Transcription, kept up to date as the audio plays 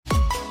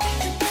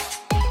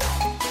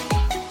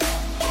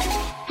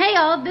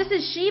y'all, this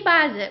is She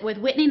Buys It with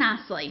Whitney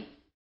Nicely.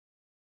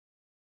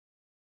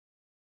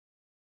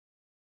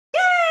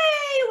 Yay!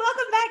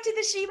 Welcome back to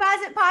the She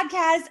Buys It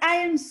podcast. I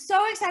am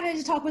so excited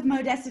to talk with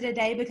Modesta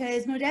today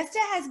because Modesta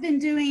has been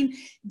doing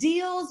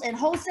deals and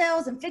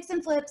wholesales and fix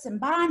and flips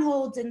and buy and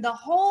holds and the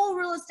whole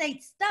real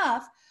estate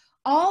stuff,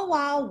 all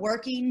while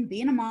working,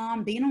 being a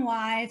mom, being a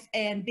wife,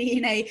 and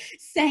being a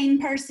sane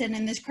person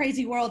in this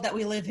crazy world that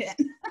we live in.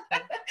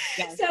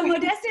 Yes. So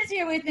Modesta is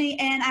here with me,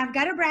 and I've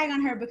got to brag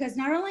on her because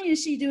not only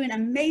is she doing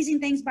amazing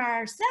things by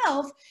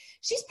herself,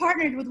 she's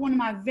partnered with one of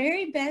my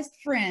very best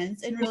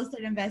friends in real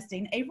estate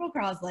investing, April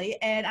Crossley,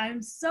 and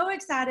I'm so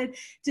excited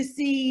to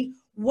see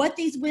what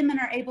these women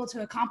are able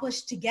to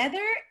accomplish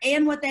together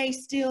and what they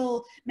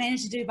still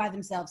manage to do by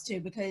themselves too,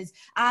 because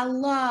I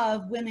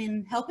love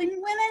women helping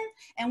women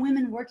and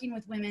women working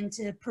with women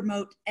to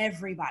promote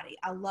everybody.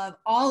 I love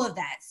all of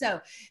that. So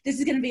this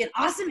is going to be an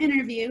awesome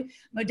interview.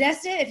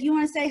 Modesta, if you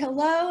want to say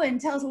hello and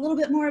tell us a little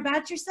bit more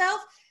about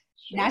yourself,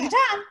 sure. Now's your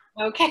time.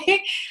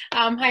 Okay.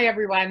 Hi,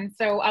 everyone.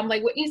 So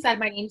like Whitney said,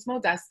 my name's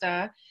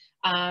Modesta.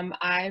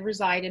 I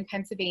reside in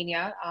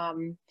Pennsylvania.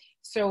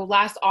 So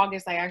last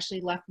August, I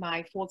actually left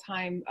my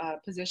full-time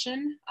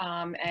position,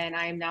 and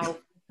I am now a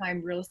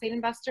full-time real estate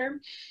investor.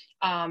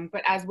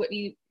 But as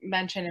Whitney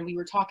mentioned, and we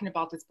were talking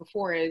about this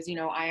before, is,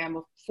 I am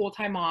a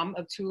full-time mom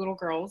of 2 little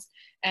girls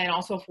and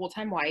also a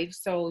full-time wife.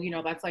 So,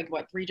 that's like,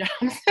 what, 3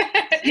 jobs?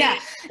 Yeah,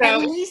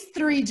 so, at least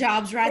 3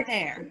 jobs right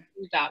there.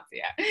 3 jobs,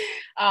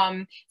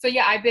 yeah. So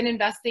yeah, I've been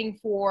investing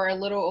for a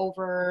little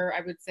over,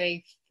 I would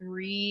say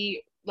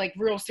 3, like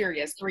real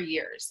serious 3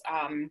 years.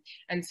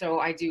 And so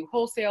I do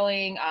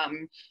wholesaling,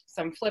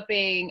 some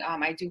flipping,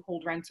 I do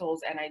hold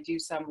rentals, and I do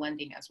some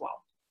lending as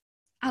well.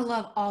 I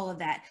love all of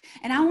that.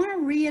 And I want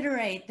to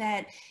reiterate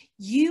that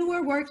you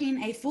were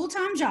working a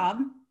full-time job,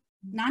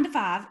 9 to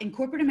 5 in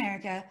corporate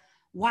America,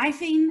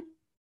 wifing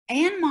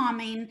and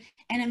momming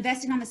and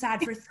investing on the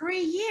side for 3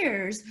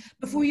 years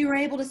before you were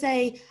able to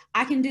say,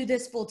 I can do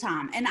this full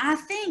time. And I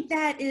think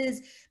that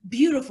is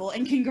beautiful.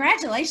 And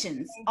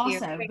congratulations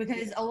also,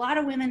 because a lot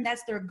of women,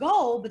 that's their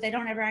goal, but they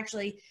don't ever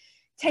actually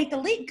take the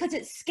leap because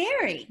it's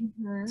scary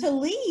to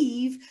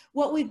leave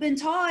what we've been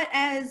taught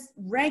as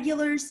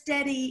regular,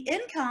 steady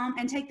income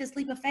and take this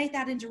leap of faith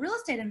out into real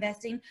estate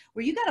investing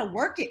where you got to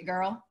work it,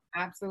 girl.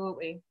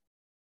 Absolutely.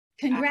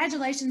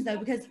 Congratulations though,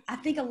 because I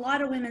think a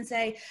lot of women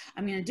say,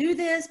 I'm going to do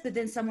this, but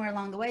then somewhere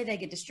along the way, they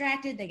get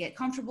distracted, they get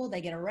comfortable, they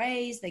get a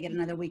raise, they get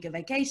another week of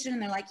vacation.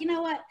 And they're like, you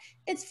know what?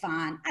 It's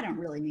fine. I don't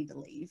really need to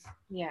leave.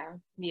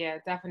 Yeah,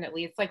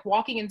 definitely. It's like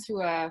walking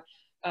into a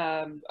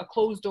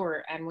closed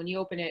door, and when you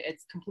open it,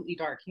 it's completely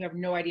dark. You have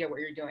no idea what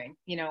you're doing.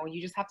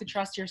 You just have to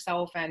trust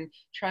yourself and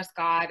trust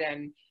God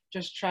and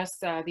just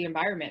trust the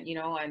environment,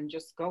 and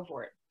just go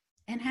for it.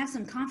 And have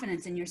some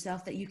confidence in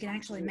yourself that you can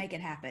actually make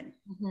it happen.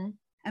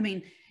 I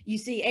mean, you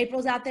see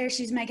April's out there,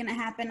 she's making it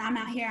happen. I'm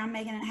out here, I'm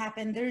making it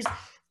happen. There's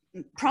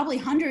probably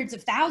hundreds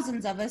of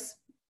thousands of us,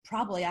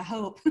 probably, I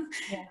hope,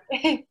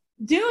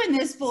 doing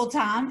this full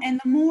time. And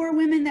the more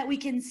women that we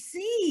can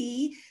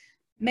see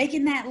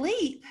making that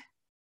leap,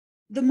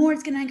 the more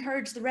it's going to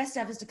encourage the rest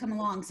of us to come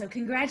along. So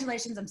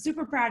congratulations. I'm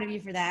super proud of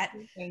you for that.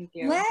 Thank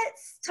you.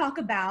 Let's talk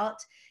about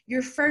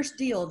your first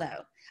deal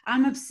though.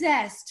 I'm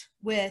obsessed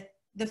with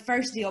the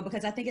first deal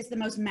because I think it's the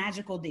most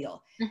magical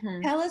deal.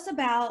 Tell us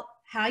about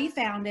how you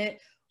found it,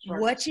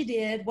 what you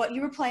did, what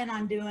you were planning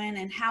on doing,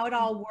 and how it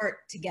all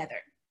worked together.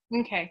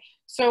 Okay.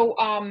 So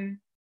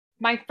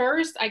my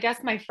first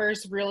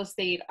real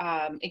estate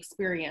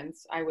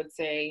experience, I would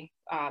say,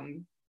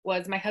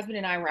 was my husband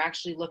and I were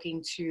actually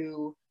looking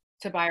to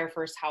buy our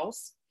first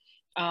house.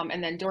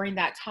 And then during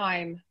that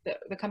time,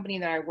 the company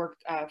that I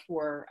worked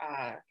for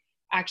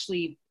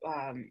actually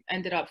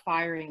ended up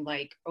firing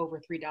like over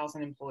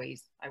 3,000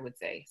 employees, I would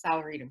say,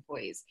 salaried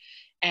employees.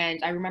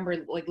 And I remember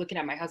like looking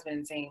at my husband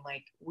and saying,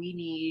 like, we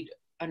need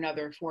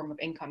another form of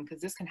income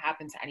because this can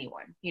happen to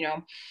anyone,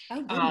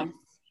 Oh,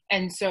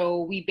 and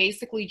so we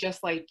basically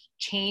just like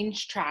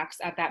changed tracks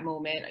at that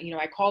moment.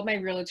 I called my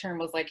realtor and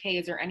was like, hey,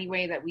 is there any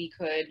way that we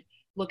could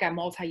look at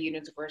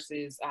multi-units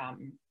versus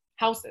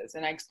houses?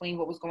 And I explained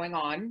what was going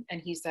on,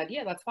 and he said,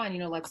 yeah, that's fine.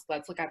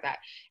 Let's look at that.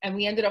 And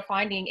we ended up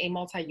finding a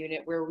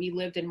multi-unit where we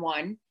lived in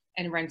one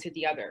and rented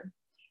the other.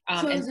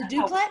 So it was a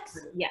duplex?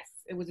 Yes,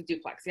 it was a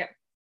duplex. Yep.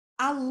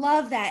 I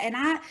love that.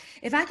 And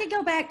if I could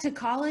go back to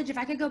college, if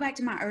I could go back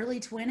to my early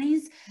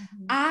 20s,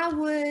 I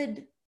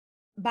would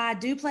buy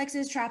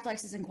duplexes,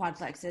 triplexes, and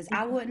quadplexes.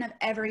 I wouldn't have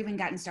ever even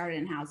gotten started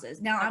in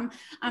houses. Now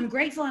I'm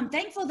grateful. I'm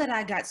thankful that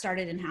I got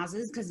started in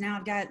houses because now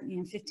I've got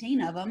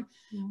 15 of them.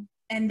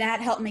 And that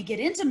helped me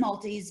get into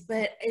multis,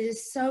 but it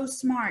is so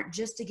smart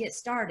just to get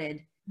started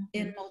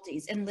in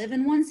multis and live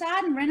in one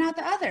side and rent out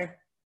the other.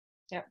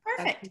 Yep.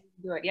 Perfect.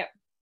 Do it. Yep.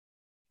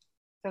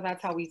 So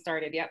that's how we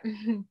started. Yep.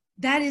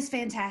 That is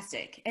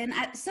fantastic. And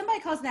somebody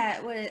calls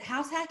that,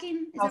 house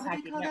hacking? Is house that what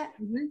hacking, they call yep.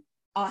 that?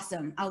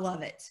 Awesome. I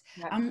love it.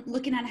 Yep. I'm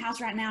looking at a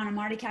house right now and I'm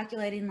already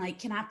calculating, like,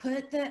 can I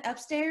put the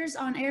upstairs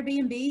on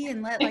Airbnb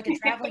and let like a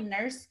traveling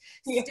nurse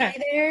stay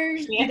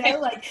there?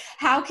 Like,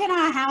 how can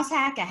I house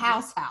hack a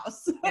house?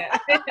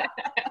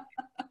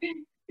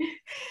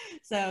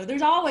 So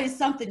there's always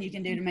something you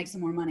can do to make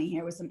some more money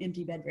here with some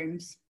empty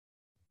bedrooms.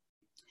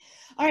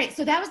 All right,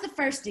 so that was the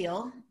first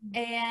deal,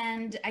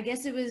 and I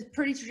guess it was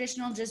pretty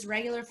traditional, just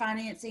regular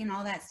financing and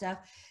all that stuff.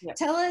 Yep.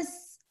 Tell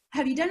us,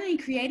 have you done any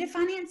creative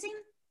financing?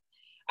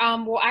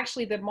 Well,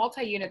 actually, the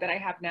multi-unit that I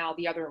have now,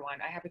 the other one,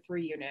 I have a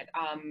 3-unit.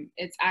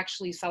 It's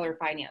actually seller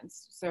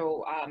finance.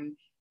 So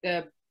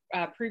the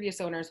previous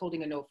owner is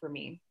holding a note for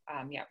me.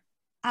 Yeah.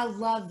 I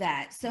love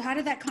that. So how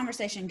did that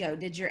conversation go?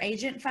 Did your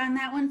agent find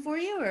that one for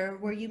you, or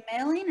were you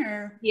mailing,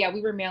 or? Yeah,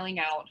 we were mailing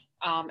out,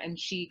 and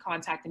she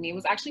contacted me. It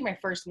was actually my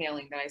first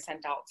mailing that I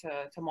sent out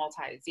to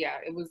Maltese. Yeah,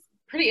 it was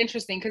pretty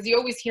interesting because you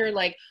always hear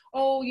like,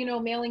 oh, you know,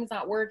 mailing's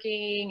not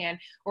working,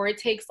 or it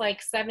takes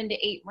like 7 to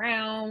 8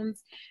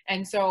 rounds.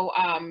 And so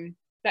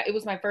that it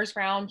was my first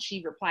round.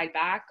 She replied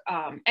back,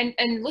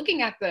 and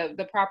looking at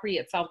the property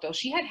itself, though,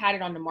 she had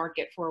it on the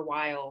market for a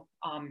while,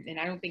 and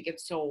I don't think it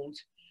sold.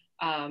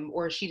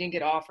 Or she didn't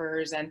get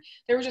offers, and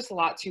there was just a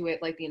lot to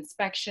it, like the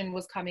inspection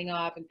was coming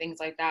up and things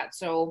like that.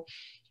 So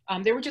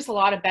there were just a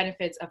lot of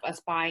benefits of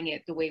us buying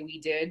it the way we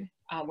did,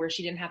 where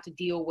she didn't have to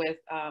deal with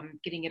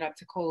getting it up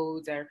to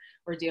codes,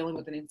 or dealing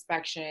with an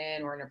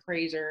inspection or an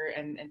appraiser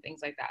and things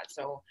like that.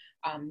 So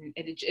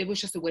it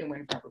was just a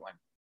win-win for everyone.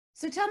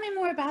 So tell me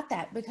more about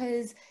that,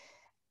 because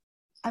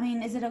I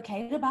mean, is it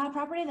okay to buy a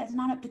property that's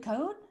not up to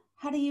code?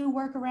 How do you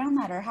work around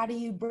that, or how do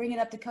you bring it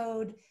up to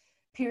code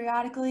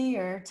periodically,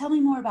 or tell me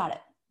more about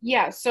it?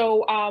 Yeah,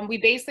 so we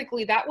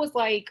basically, that was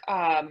like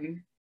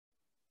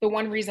the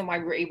one reason why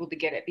we were able to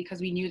get it, because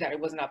we knew that it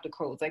wasn't up to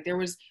codes. Like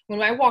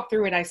when I walked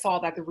through it, I saw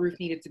that the roof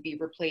needed to be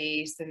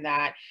replaced, and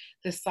that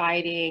the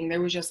siding,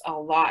 there was just a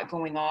lot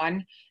going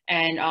on.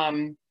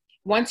 And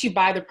once you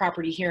buy the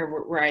property here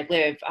where I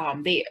live,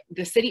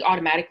 the city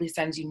automatically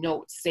sends you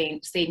notes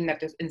stating that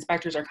the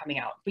inspectors are coming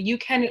out, but you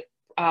can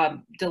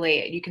delay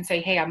it. You can say,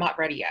 hey, I'm not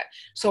ready yet.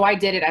 So I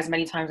did it as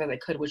many times as I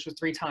could, which was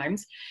 3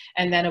 times.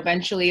 And then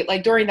eventually,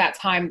 like during that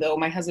time though,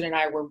 my husband and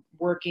I were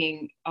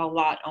working a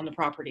lot on the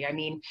property. I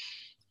mean,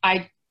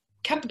 I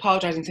kept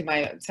apologizing to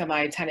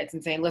my tenants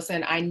and saying,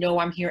 listen, I know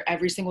I'm here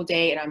every single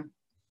day and I'm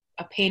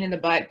a pain in the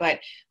butt, but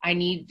I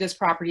need this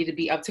property to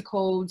be up to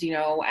codes, you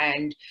know?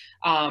 And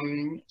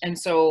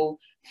so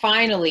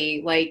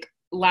finally, like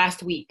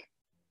last week,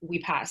 we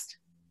passed.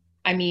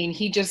 I mean,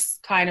 he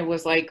just kind of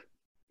was like,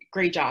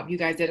 great job. You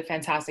guys did a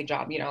fantastic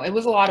job. You know, it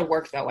was a lot of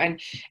work though.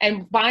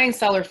 And buying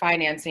seller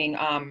financing,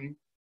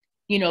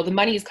 you know, the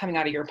money is coming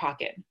out of your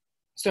pocket.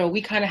 So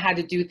we kind of had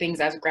to do things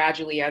as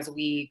gradually as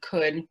we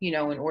could, you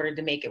know, in order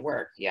to make it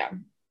work. Yeah.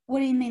 What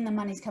do you mean the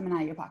money's coming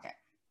out of your pocket?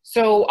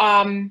 So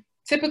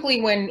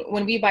typically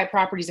when we buy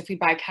properties, if we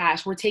buy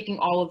cash, we're taking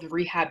all of the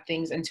rehab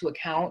things into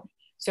account,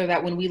 so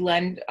that when we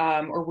lend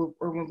or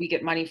when we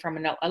get money from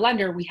a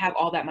lender, we have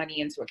all that money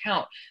into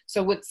account.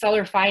 So with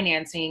seller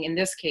financing, in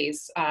this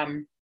case,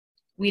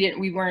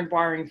 we weren't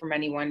borrowing from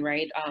anyone,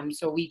 right?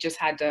 So we just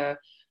had to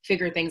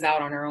figure things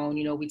out on our own.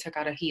 You know, we took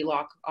out a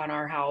HELOC on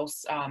our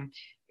house,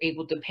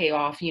 able to pay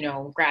off, you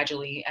know,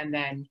 gradually. And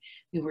then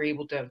we were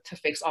able to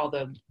fix all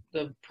the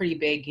pretty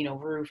big, you know,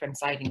 roof and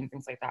siding and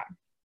things like that.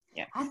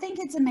 Yeah. I think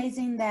it's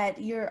amazing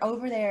that you're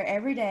over there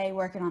every day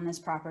working on this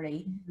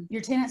property. Mm-hmm.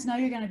 Your tenants know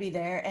you're going to be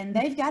there, and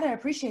they've got to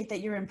appreciate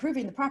that you're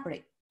improving the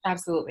property.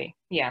 Absolutely.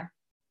 Yeah.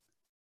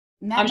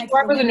 I'm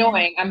sure I was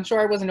annoying. I'm sure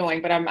I was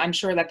annoying, but I'm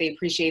sure that they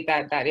appreciate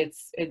that it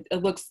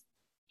looks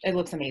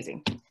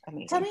amazing.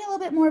 Amazing. Tell me a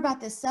little bit more about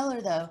this seller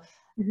though.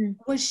 Mm-hmm.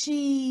 Was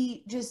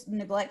she just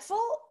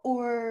neglectful,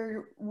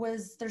 or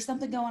was there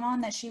something going on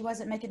that she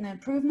wasn't making the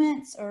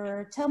improvements?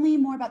 Or tell me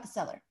more about the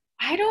seller.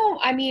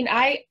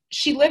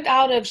 She lived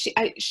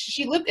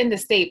in the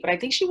state, but I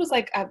think she was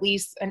like at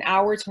least an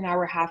hour to an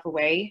hour and a half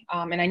away.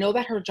 And I know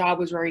that her job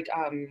was very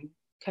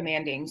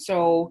commanding.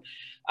 So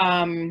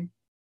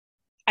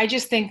I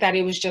just think that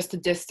it was just a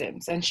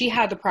distance, and she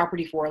had the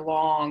property for a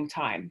long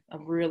time, a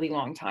really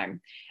long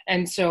time.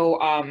 And so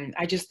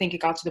I just think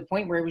it got to the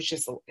point where it was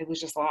just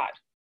a lot,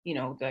 you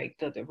know,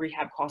 the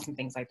rehab costs and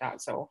things like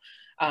that. So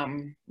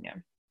yeah.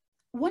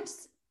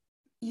 Once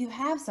you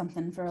have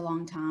something for a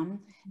long time,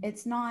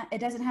 it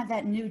doesn't have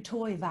that new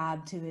toy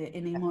vibe to it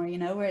anymore, you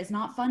know, where it's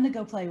not fun to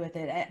go play with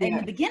it. Yeah. In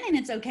the beginning,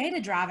 it's okay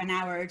to drive an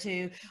hour or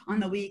two on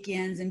the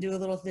weekends and do a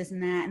little this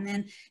and that. And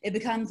then it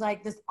becomes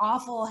like this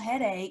awful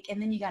headache.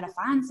 And then you got to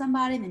find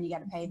somebody, and then you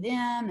got to pay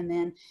them. And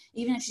then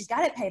even if she's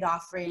got it paid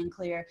off free and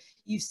clear,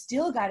 you've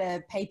still got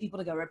to pay people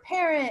to go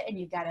repair it, and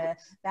you've got to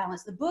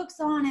balance the books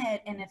on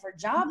it. And if her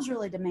job's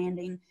really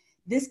demanding,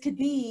 this could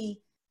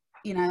be,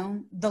 you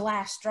know, the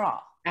last straw.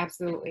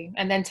 Absolutely.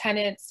 And then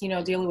tenants, you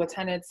know, dealing with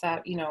tenants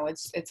that, you know,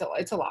 it's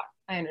a lot.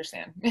 I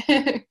understand.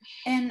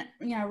 And,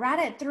 you know, right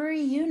at 3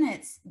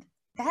 units,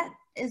 that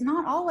is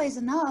not always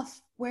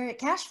enough where it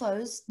cash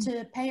flows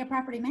to pay a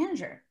property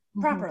manager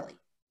properly.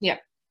 Yeah.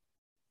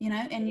 You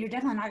know, and you're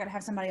definitely not going to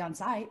have somebody on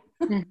site.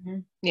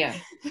 Mm-hmm. Yeah.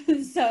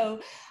 So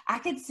I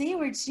could see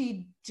where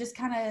she just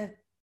kind of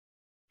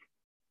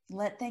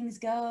let things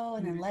go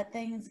and then let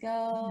things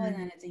go, and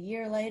then it's a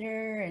year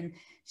later and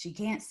she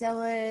can't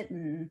sell it.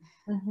 And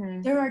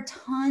there are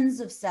tons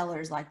of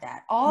sellers like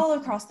that all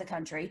across the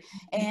country,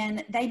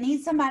 and they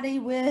need somebody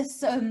with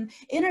some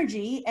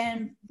energy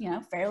and, you know,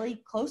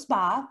 fairly close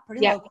by,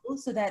 pretty local,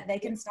 so that they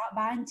can stop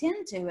by and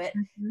tend to it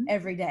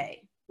every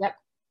day. Yep.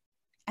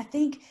 I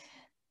think,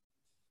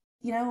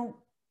 you know,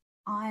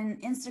 on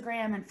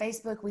Instagram and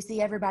Facebook, we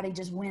see everybody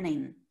just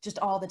winning just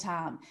all the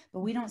time, but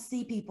we don't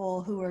see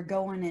people who are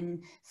going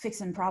and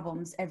fixing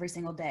problems every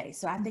single day.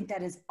 So I think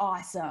that is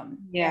awesome.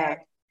 Yeah.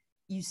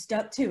 You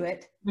stuck to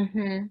it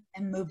and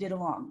moved it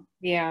along.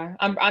 Yeah.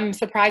 I'm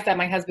surprised that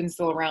my husband's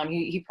still around.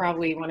 He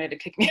probably wanted to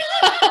kick me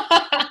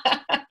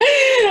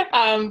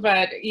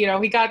but you know,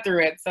 we got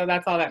through it. So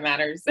that's all that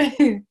matters.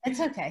 It's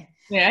okay.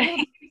 Yeah.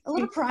 A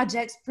little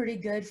project's pretty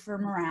good for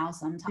morale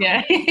sometimes.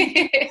 Yeah.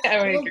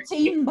 A little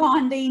team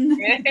bonding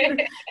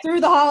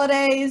through the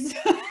holidays.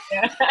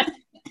 Yeah.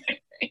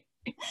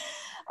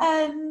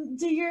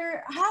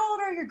 How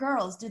old are your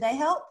girls? Do they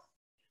help?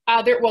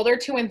 They're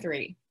 2 and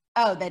 3.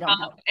 Oh, they don't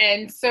help.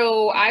 And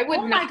so I would.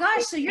 Oh my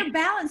gosh! So you're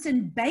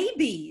balancing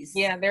babies.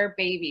 Yeah, they're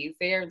babies.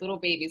 They are little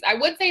babies. I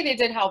would say they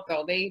did help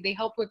though. They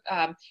help with.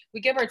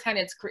 We give our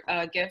tenants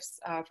gifts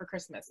for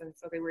Christmas, and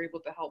so they were able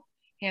to help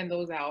hand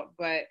those out.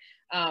 But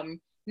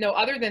no,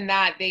 other than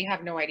that, they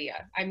have no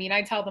idea. I mean,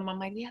 I tell them, I'm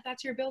like, yeah,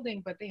 that's your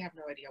building, but they have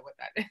no idea what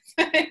that is.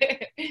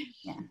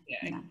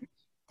 Yeah. No,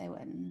 they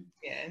wouldn't.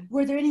 Yeah.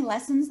 Were there any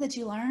lessons that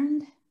you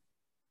learned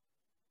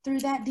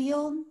through that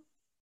deal?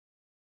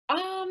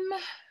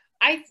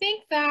 I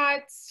think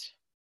that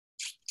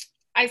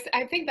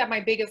I think that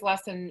my biggest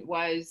lesson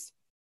was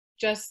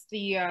just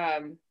the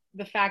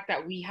fact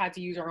that we had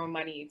to use our own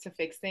money to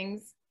fix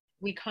things.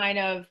 We kind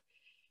of,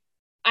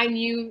 I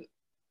don't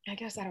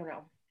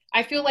know.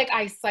 I feel like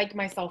I psych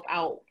myself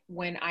out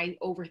when I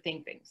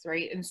overthink things,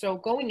 right? And so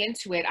going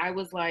into it, I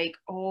was like,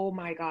 oh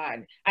my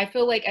God. I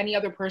feel like any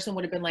other person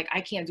would have been like,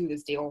 I can't do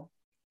this deal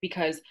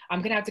because I'm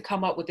going to have to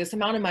come up with this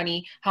amount of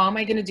money. How am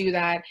I going to do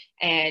that?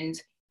 And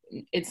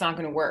it's not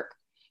going to work.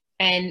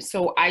 And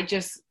so I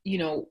just, you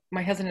know,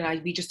 my husband and I,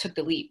 we just took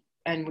the leap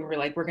and we were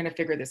like, we're going to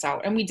figure this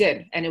out. And we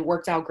did. And it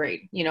worked out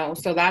great, you know?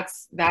 So that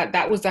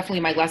was definitely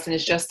my lesson,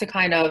 is just to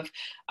kind of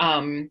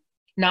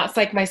not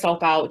psych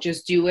myself out,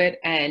 just do it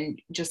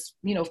and just,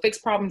 you know, fix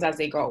problems as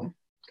they go.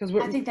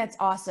 I think that's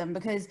awesome,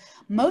 because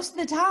most of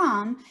the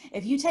time,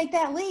 if you take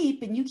that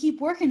leap and you keep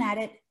working at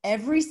it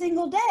every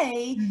single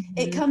day,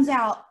 it comes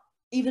out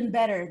even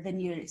better than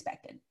you had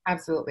expected.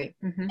 Absolutely.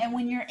 And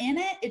when you're in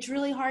it, it's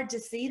really hard to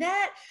see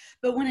that.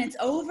 But when it's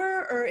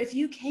over, or if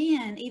you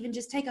can even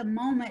just take a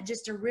moment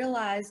just to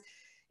realize,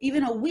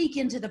 even a week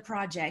into the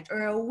project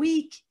or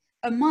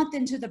a month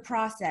into the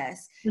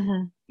process,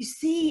 you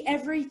see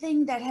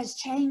everything that has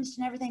changed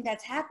and everything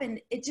that's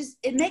happened.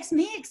 It makes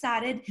me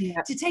excited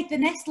to take the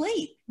next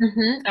leap.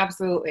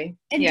 Absolutely.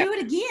 And do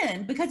it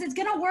again, because it's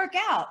going to work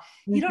out.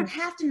 You don't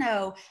have to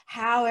know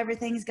how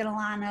everything's going to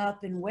line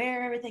up and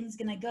where everything's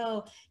going to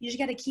go. You just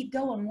got to keep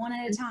going one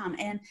at a time.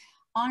 And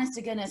honest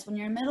to goodness, when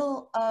you're in the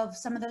middle of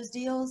some of those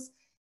deals,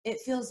 it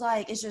feels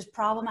like it's just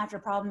problem after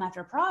problem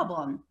after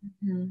problem.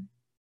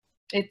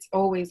 It's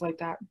always like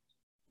that.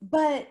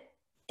 But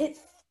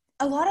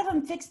a lot of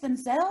them fix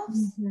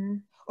themselves,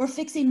 or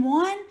fixing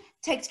one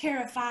takes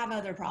care of 5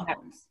 other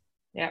problems.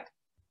 Yep.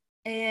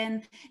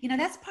 And, you know,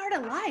 that's part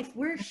of life.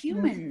 We're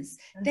humans.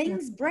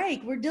 Things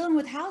break. We're dealing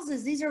with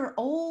houses. These are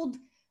old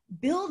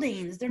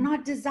buildings. They're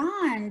not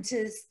designed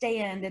to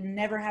stand and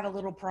never have a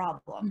little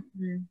problem.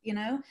 You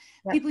know,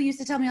 people used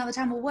to tell me all the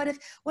time, well, what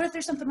if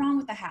there's something wrong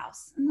with the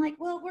house? I'm like,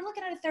 well, we're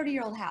looking at a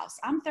 30-year-old house.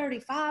 I'm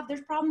 35.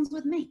 There's problems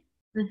with me.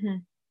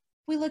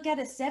 We look at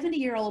a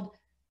 70-year-old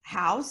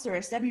house or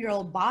a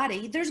 7-year-old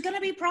body, there's going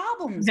to be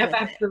problems with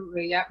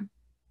absolutely. Yep.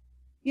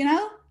 You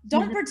know,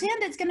 don't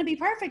pretend it's going to be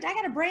perfect. I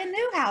got a brand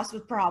new house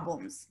with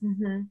problems.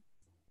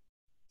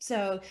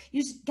 So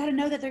you just got to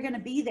know that they're going to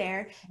be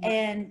there,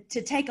 and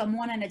to take them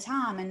one at a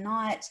time and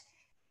not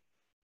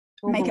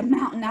make a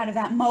mountain out of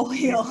that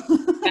molehill.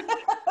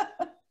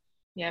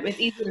 Yeah, it's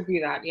easy to do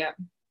that. Yeah.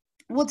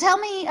 Well, tell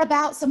me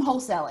about some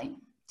wholesaling.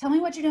 Tell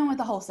me what you're doing with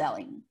the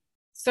wholesaling.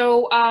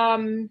 So,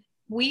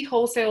 we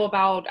wholesale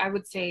about, I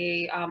would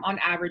say, on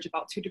average,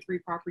 about 2 to 3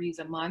 properties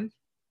a month.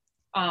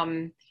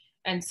 And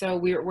so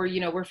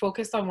we're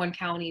focused on one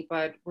county,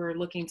 but we're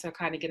looking to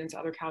kind of get into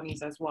other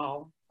counties as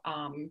well.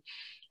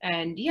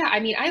 And yeah, I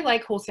mean, I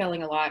like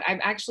wholesaling a lot. I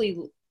actually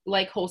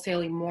like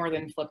wholesaling more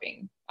than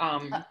flipping.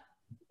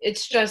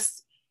 It's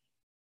just,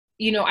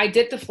 you know, I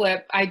did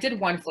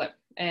one flip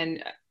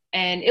and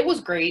it was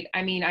great.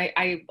 I mean,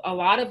 I a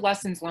lot of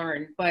lessons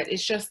learned, but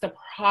it's just the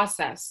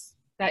process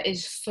that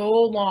is so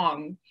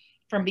long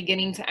from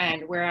beginning to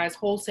end. Whereas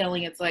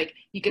wholesaling, it's like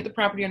you get the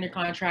property under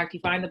contract,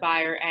 you find the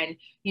buyer, and,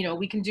 you know,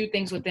 we can do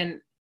things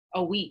within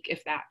a week,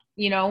 if that,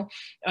 you know,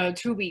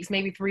 2 weeks,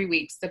 maybe 3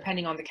 weeks,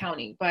 depending on the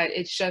county. But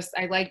it's just,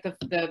 I like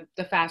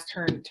the fast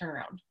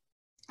turnaround.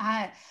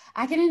 I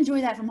can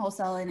enjoy that from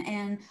wholesaling.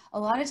 And a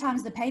lot of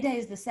times the payday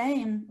is the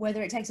same,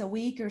 whether it takes a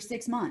week or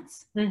 6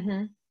 months.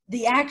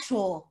 the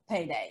actual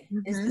payday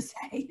is Mhm. the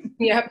same.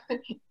 Yep.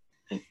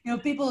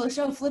 People will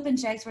show flipping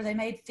checks where they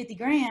made 50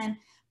 grand,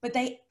 but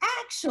they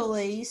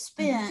actually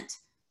spent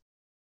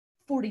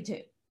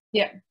 42.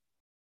 Yeah.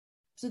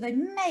 So they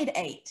made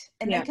 8,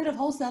 and they Yeah. could have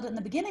wholesaled it in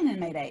the beginning and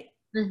made 8.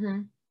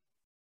 Mhm.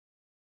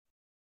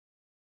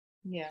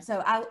 Yeah.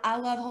 So I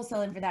love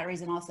wholesaling for that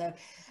reason also.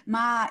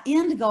 My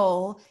end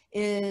goal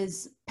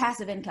is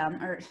passive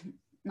income, or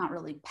not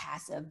really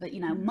passive, but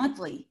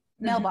monthly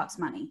mailbox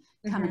money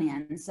coming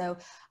in. So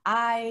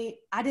I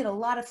did a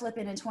lot of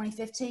flipping in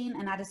 2015,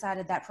 and I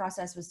decided that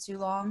process was too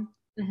long,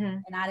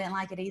 and I didn't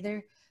like it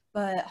either.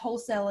 But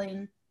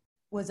wholesaling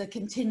was a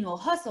continual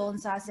hustle, and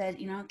so I said,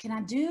 can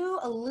I do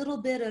a little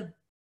bit of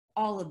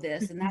all of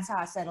this? And that's how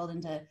I settled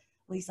into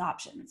lease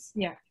options.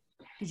 Yeah.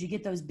 Because you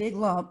get those big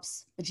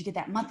lumps, but you get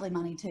that monthly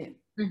money too.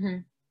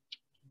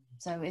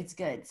 So it's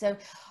good. So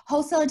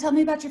wholesaling, tell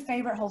me about your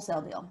favorite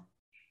wholesale deal.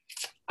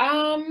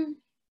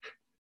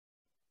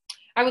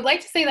 I would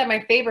like to say that my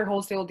favorite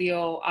wholesale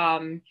deal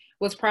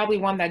was probably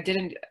one that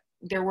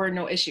there were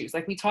no issues.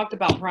 Like, we talked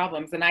about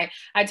problems, and I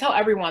tell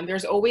everyone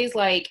there's always,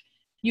 like,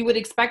 you would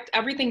expect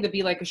everything to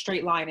be like a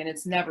straight line, and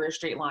it's never a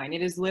straight line.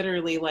 It is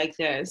literally like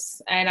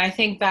this. And I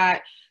think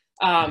that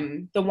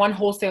the one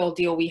wholesale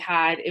deal we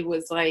had, it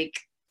was like,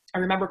 I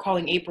remember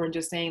calling April and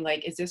just saying,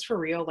 like, is this for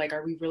real? Like,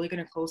 are we really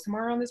going to close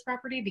tomorrow on this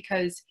property?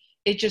 Because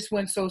it just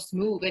went so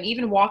smooth. And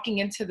even walking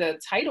into the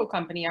title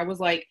company, I was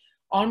like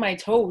on my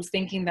toes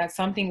thinking that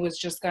something was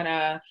just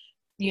gonna,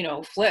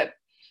 flip.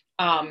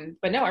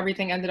 But no,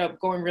 everything ended up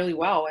going really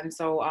well. And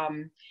so,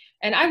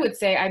 and I would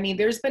say, I mean,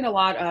 there's been a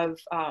lot of,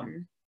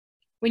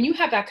 when you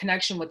have that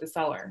connection with the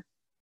seller,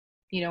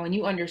 and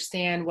you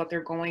understand what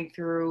they're going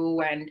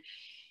through,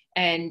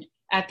 and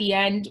at the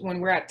end, when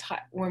we're at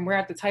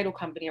the title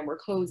company and we're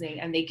closing,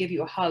 and they give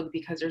you a hug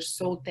because they're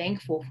so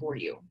thankful for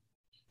you,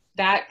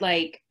 that,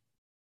 like,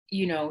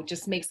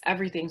 just makes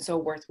everything so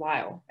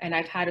worthwhile. And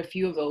I've had a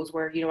few of those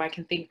where, I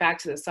can think back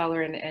to the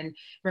seller and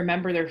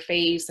remember their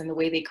face and the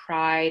way they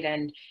cried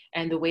and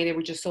the way they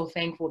were just so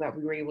thankful that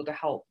we were able to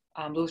help.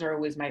 Those are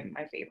always my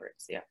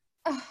favorites. Yeah.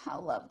 Oh, I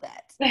love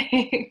that.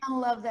 I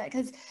love that,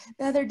 because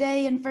the other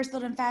day in First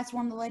Build and Fast,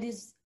 one of the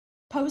ladies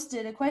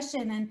posted a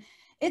question, and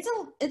it's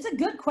a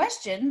good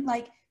question.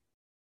 Like,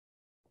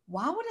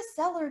 why would a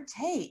seller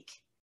take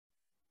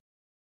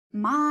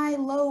my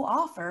low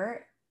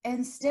offer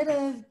instead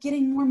of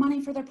getting more money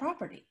for their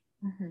property?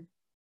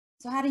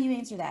 So how do you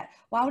answer that?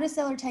 Why would a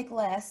seller take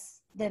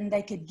less than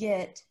they could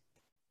get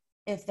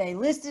if they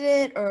listed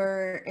it,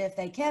 or if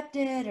they kept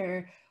it?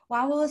 Or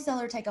why will a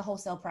seller take a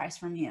wholesale price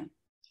from you?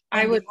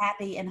 I would be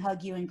happy and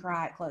hug you and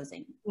cry at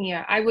closing.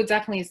 Yeah, I would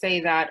definitely say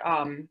that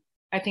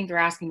I think they're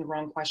asking the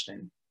wrong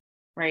question,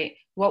 right?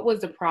 What was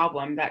the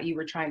problem that you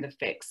were trying to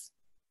fix?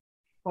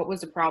 What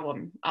was the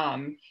problem?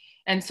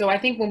 And so I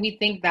think when we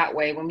think that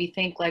way, when we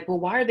think like, well,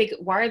 why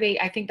are they,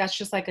 I think that's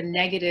just like a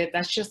negative.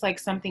 That's just like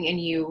something in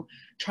you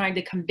trying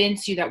to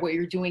convince you that what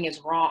you're doing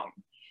is wrong.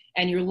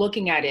 And you're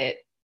looking at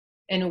it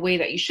in a way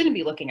that you shouldn't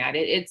be looking at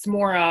it. It's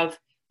more of,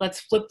 let's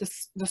flip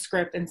the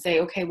script and say,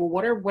 okay, well,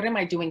 what am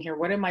I doing here?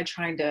 how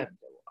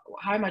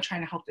am I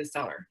trying to help this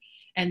seller?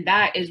 And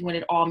that is when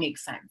it all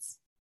makes sense.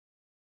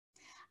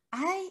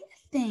 I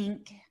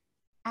think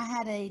I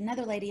had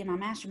another lady in my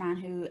mastermind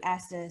who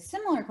asked a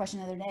similar question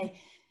the other day.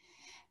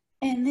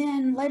 And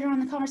then later on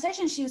in the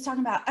conversation, she was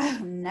talking about, oh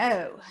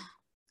no,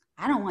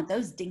 I don't want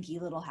those dinky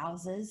little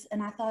houses.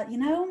 And I thought,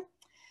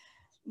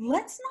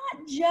 let's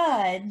not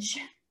judge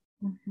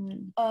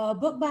a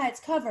book by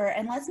its cover,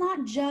 and let's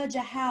not judge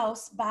a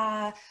house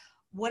by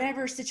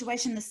whatever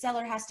situation the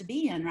seller has to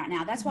be in right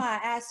now. That's why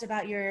I asked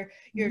about your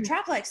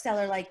triplex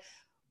seller. Like,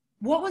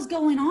 what was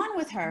going on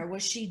with her?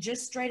 Was she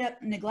just straight up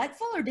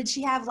neglectful, or did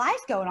she have life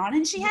going on?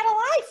 And she had a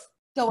life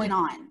going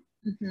on.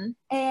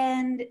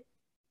 And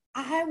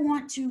I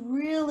want to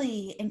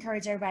really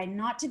encourage everybody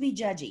not to be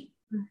judgy,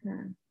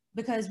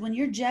 because when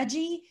you're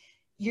judgy,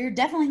 you're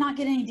definitely not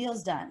getting any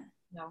deals done.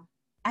 No.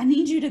 I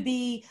need you to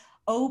be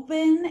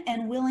open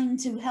and willing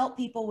to help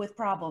people with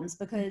problems,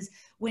 because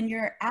when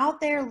you're out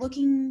there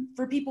looking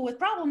for people with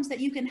problems that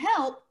you can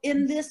help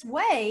in this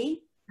way,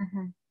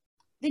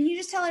 then you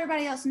just tell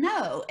everybody else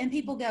no, and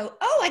people go,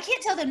 oh, I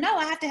can't tell them no,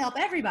 I have to help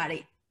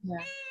everybody.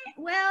 Yeah.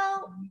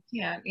 Well,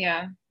 yeah.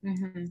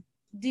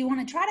 Do you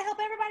want to try to help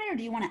everybody, or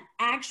do you want to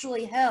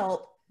actually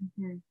help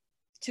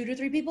 2 to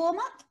 3 people a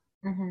month?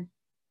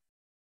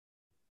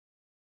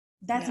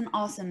 That's an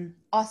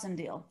awesome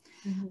deal.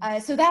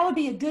 So that would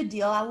be a good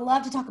deal. I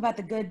love to talk about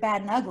the good,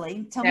 bad, and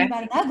ugly. Tell me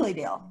about an ugly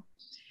deal.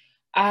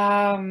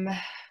 Man,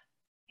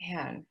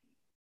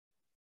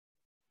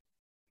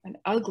 an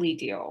ugly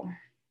deal.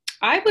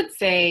 I would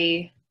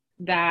say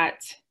that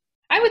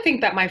I would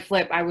think that my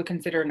flip, I would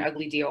consider an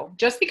ugly deal,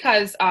 just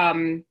because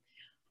I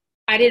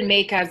didn't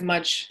make as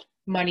much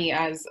money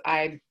as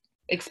I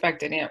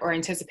expected or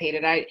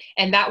anticipated.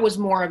 And that was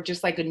more of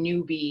just like a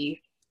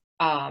newbie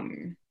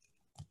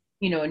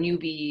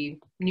newbie,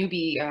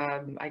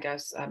 I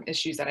guess,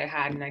 issues that I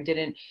had. And I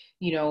didn't,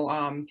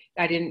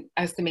 I didn't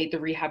estimate the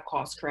rehab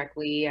costs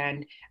correctly,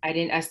 and I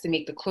didn't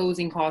estimate the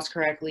closing costs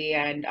correctly.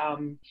 And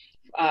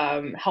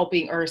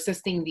helping or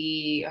assisting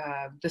the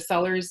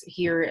sellers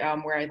here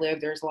where I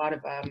live, there's a lot of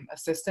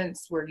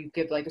assistance where you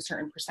give like a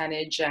certain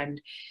percentage,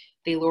 and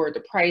they lowered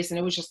the price. And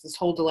it was just this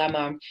whole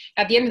dilemma.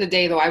 At the end of the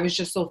day, though, I was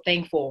just so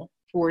thankful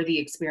for the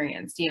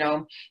experience,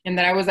 and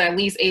that I was at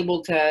least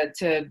able to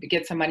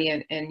get some money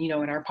in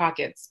in our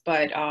pockets.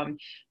 But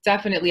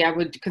definitely I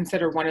would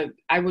consider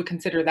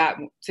that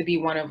to be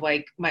one of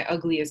like my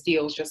ugliest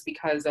deals, just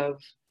because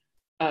of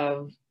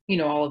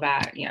all of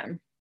that. Yeah.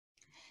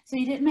 So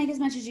you didn't make as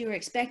much as you were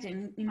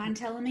expecting. You mind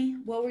telling me,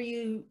 what were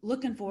you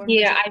looking for?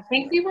 Yeah, I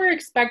think we were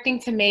expecting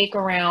to make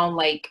around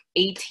like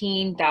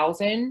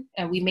 18,000,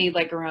 and we made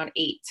like around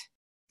 8.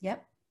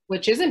 Yep.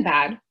 Which isn't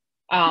bad.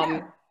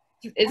 No.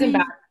 Isn't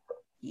bad.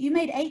 You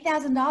made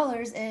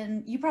 $8,000,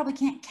 and you probably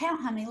can't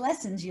count how many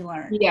lessons you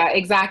learned. Yeah,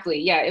 exactly.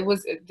 Yeah, it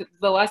was,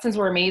 the lessons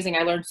were amazing.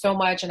 I learned so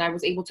much, and I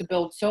was able to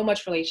build so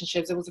much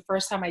relationships. It was the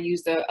first time I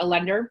used a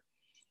lender,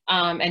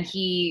 and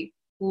he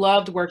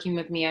loved working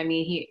with me. I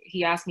mean,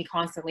 he asked me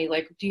constantly,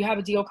 like, do you have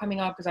a deal coming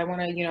up? Because I want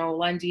to,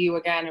 lend to you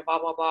again, and blah,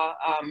 blah, blah.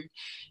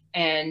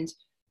 And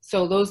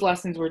so those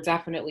lessons were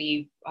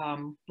definitely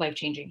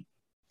life-changing.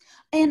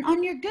 And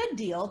on your good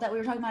deal that we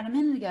were talking about a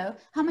minute ago,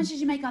 how much did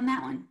you make on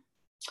that one?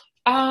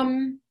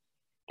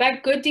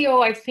 That good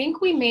deal, I think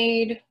we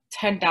made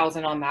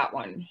 10,000 on that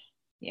one.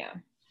 Yeah.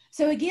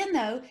 So again,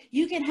 though,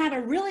 you can have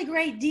a really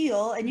great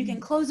deal and you can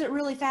close it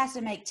really fast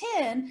and make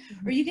 10,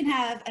 or you can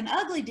have an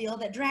ugly deal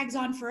that drags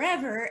on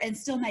forever and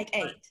still make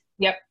 8.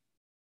 Yep.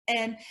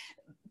 And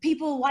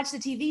people watch the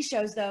TV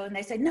shows, though, and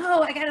they say,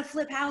 no, I got to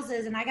flip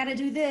houses, and I got to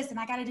do this, and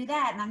I got to do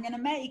that, and I'm going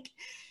to make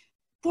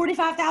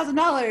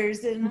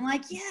 $45,000. And I'm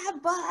like, yeah,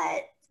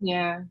 but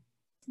yeah,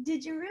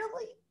 did you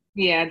really?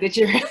 Yeah, did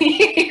you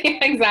really?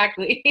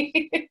 Exactly.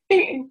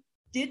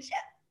 Did you?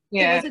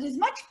 Yeah. Was it as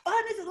much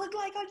fun as it looked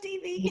like on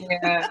TV?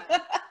 Yeah.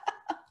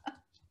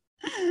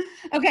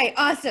 Okay,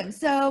 awesome.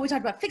 So we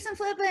talked about fix and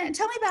flip. And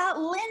tell me about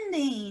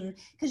lending,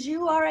 because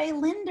you are a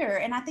lender.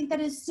 And I think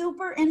that is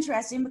super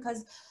interesting,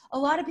 because a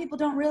lot of people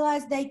don't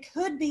realize they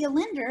could be a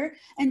lender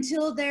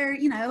until they're,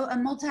 a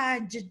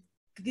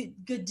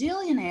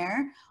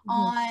multi-gajillionaire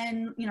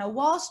on,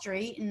 Wall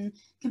Street and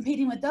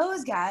competing with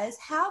those guys.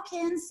 How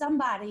can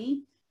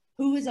somebody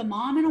who is a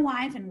mom and a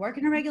wife and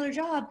working a regular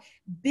job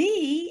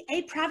be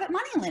a private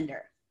money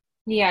lender?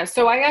 Yeah,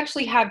 so I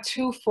actually have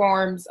 2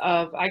 forms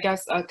of, I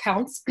guess,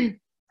 accounts,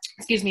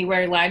 excuse me,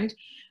 where I lend.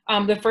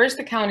 The first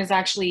account is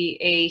actually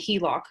a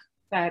HELOC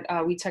that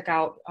we took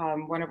out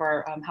one of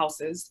our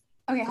houses.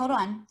 Okay, hold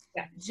on.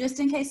 Yeah. Just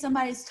in case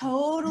somebody's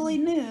totally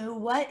new,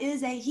 what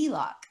is a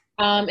HELOC?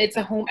 It's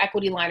a home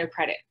equity line of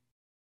credit.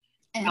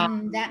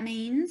 And that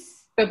means?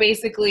 So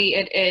basically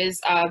it is,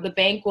 the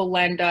bank will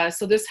lend us,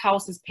 so this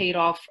house is paid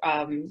off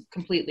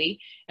completely.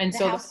 And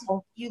so house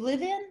you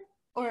live in?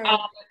 Or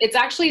it's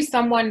actually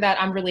someone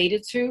that I'm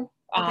related to,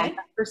 okay.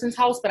 That person's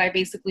house, but I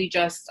basically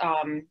just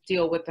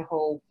deal with the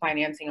whole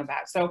financing of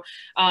that. So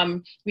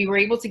we were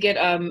able to get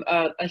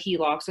a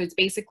HELOC. So it's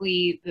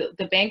basically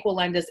the bank will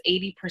lend us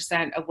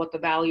 80% of what the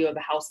value of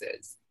the house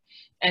is.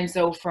 And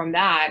so from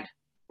that,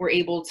 we're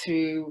able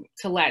to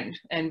lend.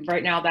 And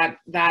right now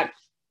that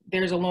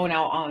there's a loan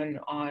out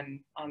on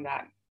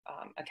that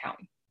account.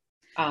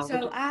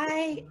 So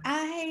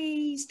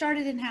I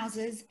started in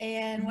houses,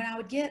 and when I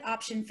would get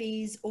option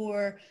fees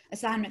or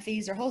assignment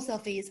fees or wholesale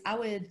fees, I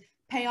would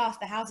pay off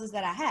the houses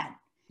that I had.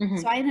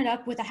 So I ended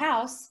up with a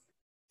house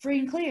free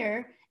and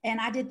clear, and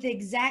I did the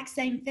exact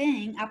same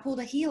thing. I pulled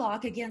a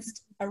HELOC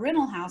against a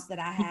rental house that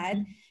I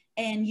had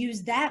and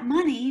used that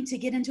money to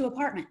get into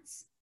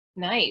apartments.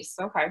 Nice.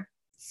 Okay.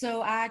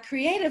 So I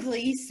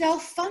creatively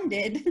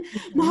self-funded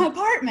my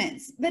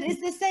apartments, but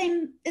it's the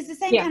same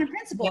kind of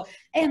principle.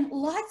 Yeah. And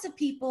lots of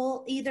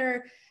people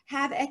either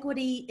have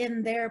equity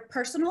in their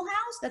personal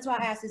house. That's why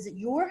I asked, is it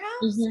your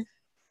house?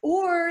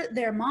 Or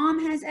their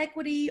mom has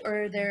equity,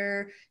 or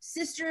their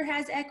sister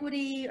has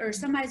equity, or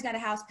somebody's got a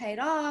house paid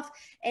off,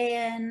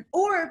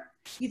 or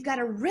you've got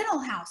a rental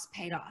house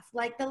paid off.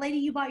 Like the lady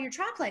you bought your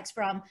triplex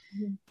from,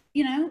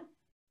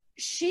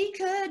 she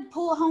could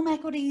pull a home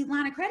equity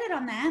line of credit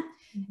on that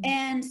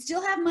and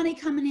still have money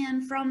coming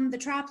in from the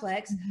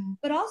triplex,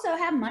 but also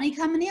have money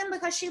coming in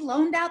because she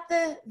loaned out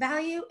the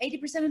value,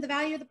 80% of the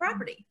value of the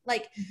property.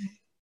 Like,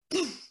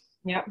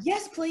 yeah,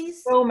 yes,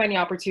 please. So many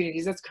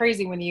opportunities. That's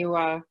crazy when you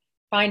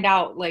find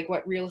out like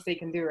what real estate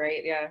can do,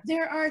 right? Yeah.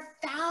 There are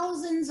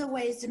thousands of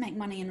ways to make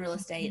money in real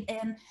estate.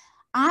 And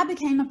I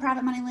became a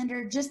private money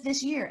lender just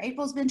this year.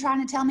 April's been trying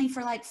to tell me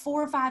for like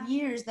 4 or 5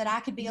 years that I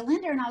could be a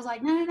lender. And I was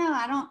like, no,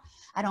 I don't.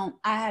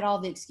 I had all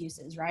the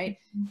excuses, right?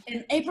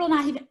 And April and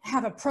I even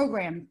have a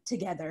program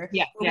together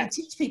where we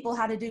teach people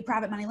how to do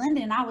private money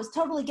lending. And I was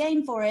totally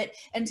game for it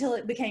until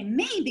it became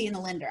me being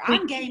a lender.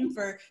 I'm game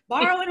for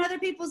borrowing other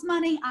people's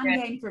money. I'm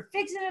game for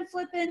fixing and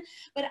flipping.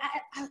 But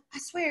I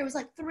swear it was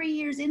like 3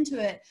 years into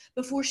it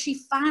before she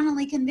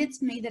finally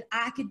convinced me that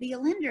I could be a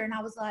lender. And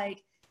I was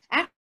like,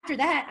 after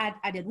that,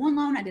 I did one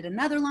loan, I did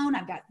another loan,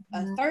 I've got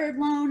a third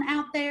loan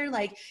out there.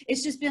 Like,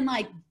 it's just been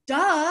like,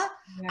 duh,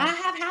 I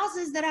have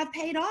houses that I've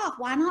paid off.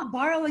 Why not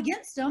borrow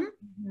against them?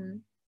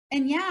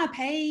 And yeah, I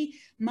pay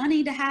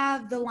money to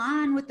have the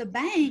line with the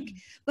bank,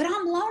 but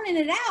I'm loaning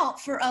it out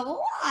for a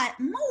lot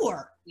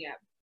more. Yeah.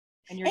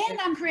 And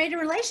I'm creating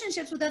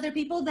relationships with other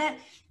people that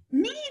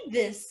need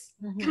this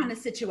kind of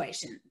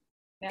situation.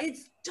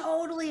 It's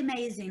totally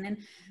amazing. And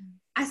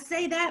I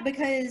say that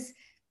because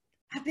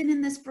I've been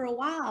in this for a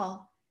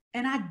while,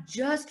 and I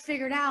just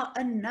figured out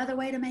another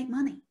way to make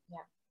money.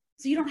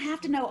 So you don't have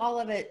to know all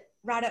of it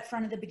right up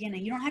front at the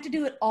beginning. You don't have to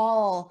do it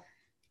all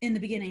in the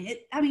beginning.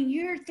 I mean,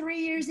 you're 3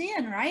 years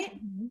in, right?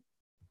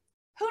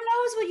 Who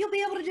knows what you'll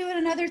be able to do in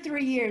another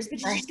 3 years, but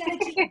you just got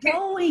to keep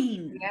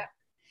going.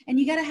 And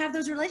you got to have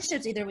those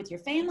relationships either with your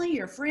family,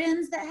 your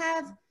friends that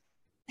have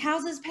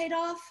houses paid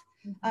off.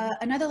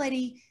 Another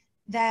lady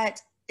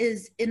that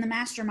is in the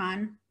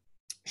mastermind,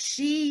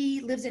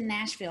 she lives in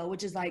Nashville,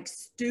 which is like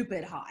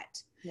stupid hot.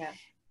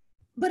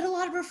 But a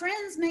lot of her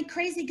friends make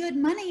crazy good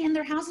money and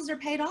their houses are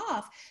paid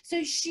off.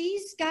 So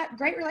she's got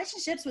great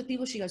relationships with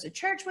people she goes to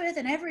church with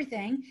and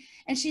everything.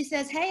 And she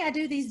says, hey, I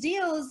do these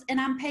deals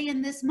and I'm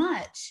paying this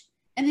much.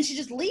 And then she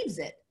just leaves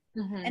it.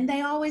 And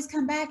they always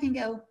come back and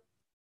go,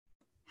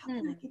 how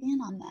can I get in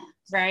on that?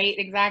 Right,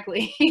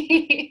 exactly.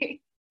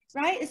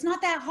 Right? It's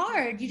not that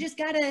hard. You just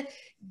got to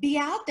be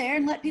out there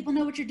and let people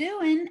know what you're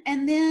doing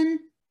and then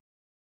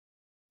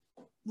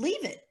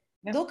leave it.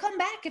 They'll come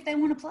back if they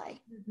want to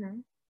play.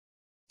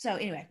 So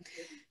anyway,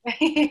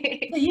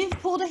 so you've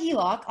pulled a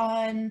HELOC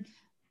on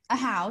a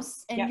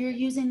house and you're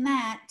using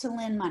that to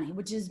lend money,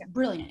 which is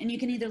brilliant. And you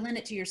can either lend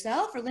it to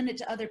yourself or lend it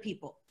to other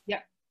people.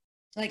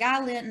 Like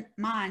I lent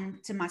mine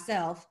to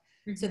myself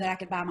so that I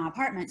could buy my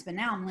apartments, but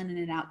now I'm lending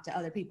it out to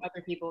other people.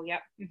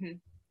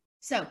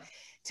 So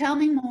tell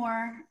me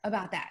more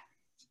about that.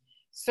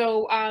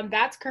 So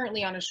that's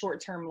currently on a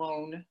short-term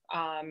loan.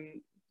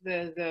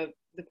 The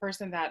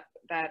person that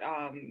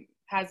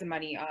has the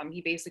money,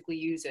 he basically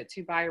used it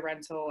to buy a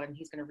rental, and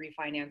he's going to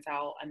refinance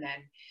out and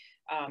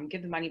then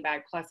give the money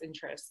back plus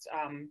interest.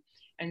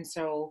 And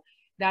so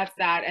that's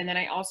that. And then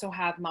I also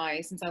have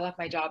since I left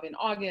my job in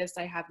August,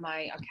 I have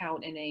my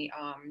account in a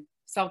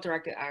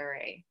self-directed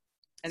IRA.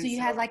 And so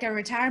you had like a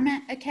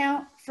retirement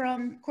account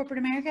from corporate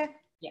America?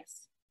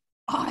 Yes.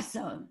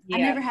 Awesome. I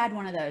never had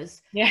one of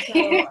those. So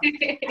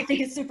I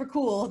think it's super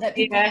cool that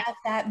people have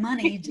that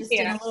money just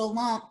in a little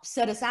lump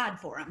set aside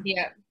for them.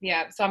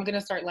 So I'm going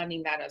to start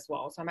lending that as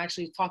well. So I'm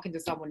actually talking to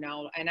someone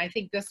now. And I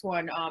think this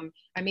one,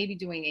 I may be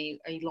doing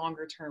a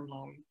longer term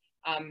loan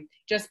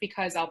just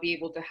because I'll be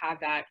able to have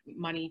that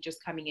money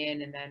just coming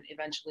in, and then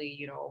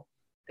eventually,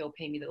 they'll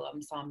pay me the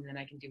lump sum and then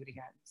I can do it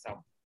again.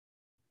 So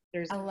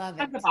there's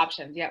tons of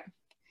options.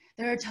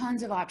 There are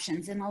tons of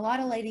options, and a lot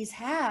of ladies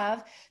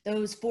have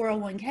those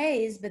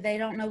 401ks, but they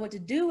don't know what to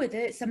do with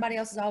it. Somebody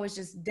else has always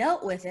just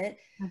dealt with it.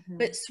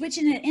 But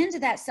switching it into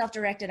that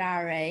self-directed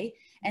IRA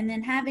and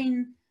then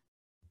having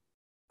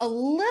a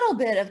little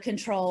bit of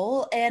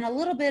control and a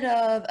little bit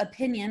of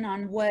opinion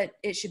on what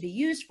it should be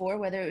used for,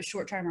 whether it was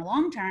short-term or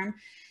long-term,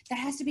 that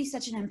has to be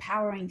such an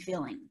empowering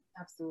feeling.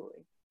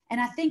 Absolutely. And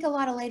I think a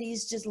lot of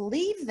ladies just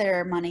leave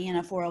their money in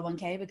a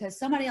 401k because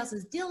somebody else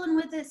is dealing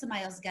with it.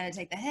 Somebody else has got to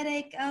take the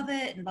headache of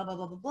it and blah, blah,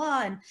 blah, blah,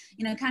 blah.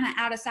 And, kind of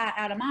out of sight,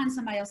 out of mind,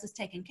 somebody else is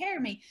taking care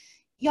of me.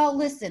 Y'all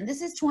listen,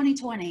 this is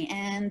 2020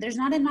 and there's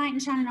not a knight in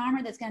shining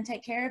armor that's going to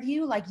take care of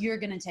you like you're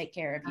going to take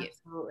care of you.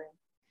 Absolutely.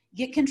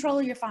 Get control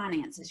of your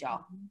finances,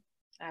 y'all.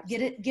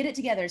 Get it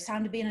together. It's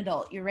time to be an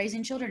adult. You're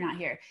raising children out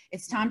here.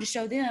 It's time to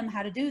show them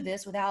how to do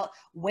this without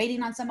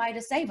waiting on somebody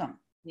to save them.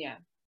 Yeah,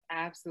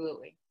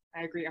 absolutely.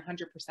 I agree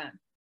 100%.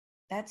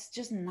 That's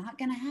just not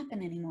going to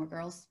happen anymore,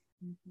 girls.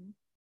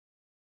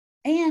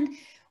 And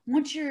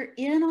once you're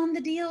in on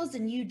the deals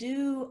and you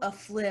do a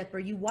flip or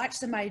you watch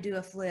somebody do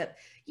a flip,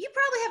 you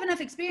probably have enough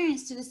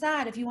experience to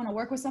decide if you want to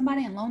work with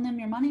somebody and loan them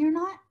your money or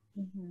not.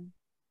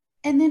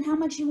 And then how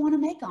much you want to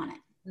make on it.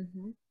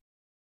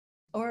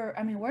 Or,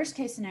 worst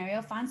case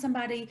scenario, find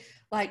somebody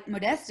like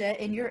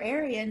Modesta in your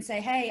area and say,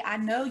 hey, I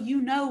know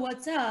you know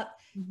what's up.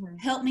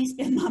 Help me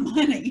spend my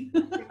money.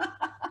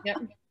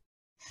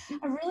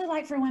 I really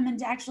like for women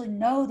to actually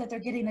know that they're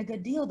getting a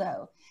good deal,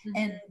 though,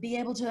 and be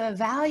able to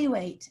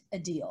evaluate a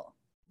deal.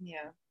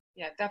 Yeah,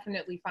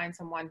 definitely find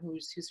someone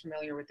who's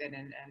familiar with it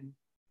and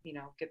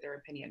get their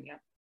opinion.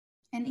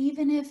 And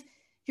even if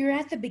you're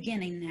at the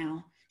beginning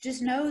now,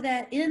 just know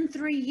that in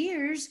 3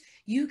 years,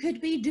 you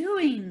could be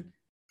doing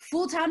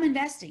full-time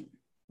investing.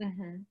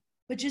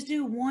 But just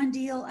do one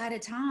deal at a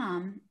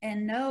time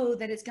and know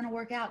that it's going to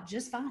work out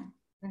just fine.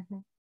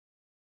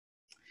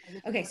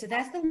 Okay, so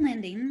that's the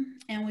lending,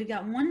 and we've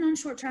got one on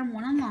short-term,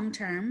 one on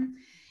long-term,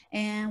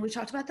 and we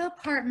talked about the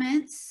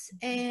apartments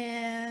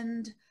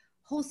and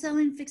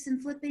wholesaling, fix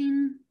and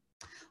flipping.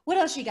 What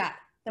else you got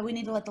that we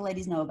need to let the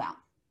ladies know about?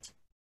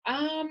 I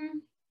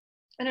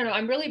don't know.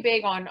 I'm really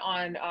big on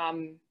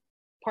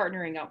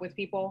partnering up with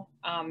people,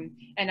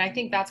 and I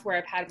think that's where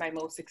I've had my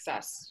most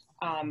success.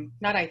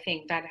 not I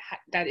think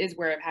that is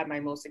where I've had my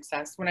most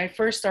success. When I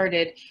first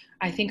started,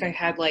 I think I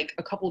had like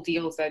a couple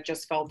deals that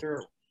just fell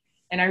through.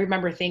 And I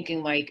remember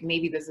thinking like,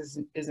 maybe this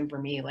isn't for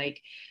me.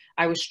 Like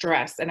I was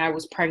stressed and I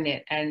was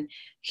pregnant and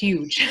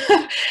huge.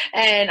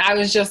 And I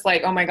was just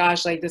like, oh my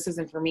gosh, like this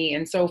isn't for me.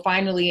 And so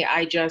finally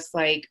I just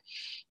like,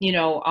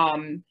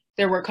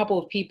 there were a couple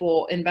of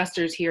people,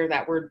 investors here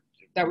that were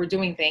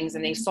doing things,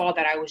 and they saw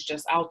that I was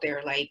just out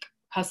there like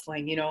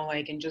hustling,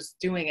 like, and just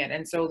doing it.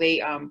 And so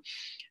they,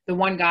 the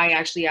one guy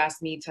actually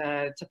asked me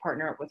to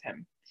partner up with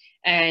him,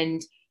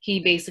 and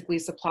he basically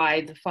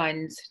supplied the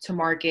funds to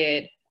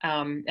market.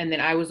 And then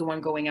I was the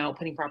one going out,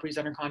 putting properties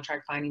under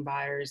contract, finding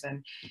buyers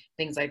and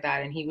things like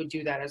that. And he would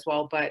do that as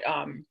well. But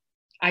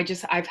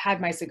I've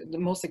had the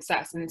most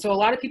success. And so a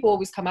lot of people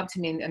always come up to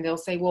me and they'll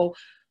say, well,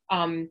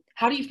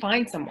 how do you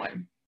find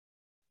someone?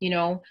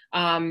 And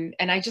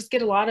I just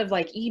get a lot of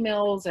like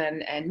emails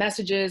and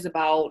messages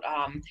about,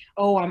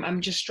 oh, I'm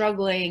just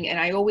struggling. And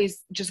I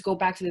always just go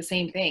back to the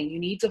same thing. You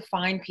need to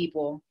find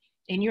people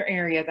in your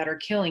area that are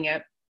killing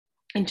it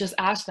and just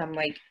ask them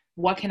like,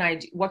 what can I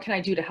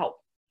do to help?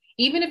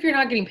 Even if you're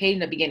not getting paid in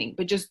the beginning,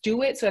 but just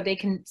do it so that they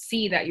can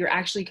see that you're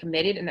actually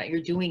committed and that you're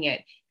doing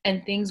it,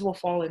 and things will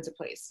fall into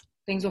place.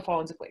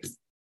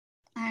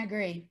 I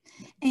agree.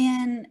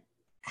 And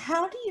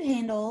how do you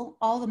handle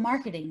all the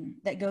marketing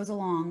that goes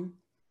along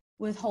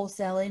with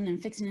wholesaling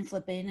and fixing and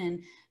flipping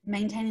and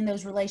maintaining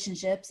those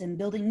relationships and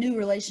building new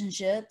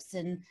relationships?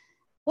 And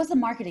what's the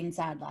marketing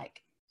side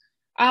like?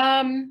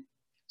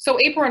 So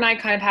April and I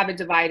kind of have it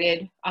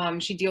divided.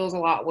 She deals a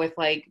lot with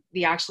like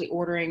the actually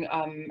ordering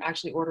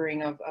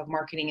of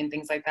marketing and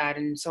things like that.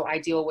 And so I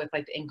deal with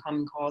like the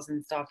incoming calls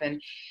and stuff.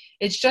 And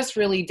it's just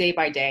really day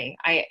by day.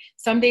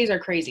 Some days are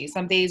crazy.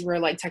 Some days we're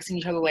like texting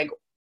each other like,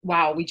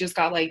 wow, we just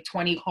got like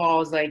 20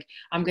 calls. Like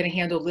I'm going to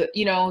handle it,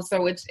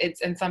 so it's,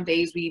 and some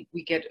days we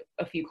get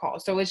a few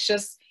calls. So it's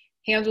just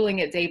handling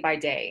it day by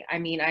day. I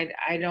mean,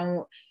 I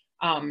don't,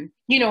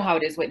 you know how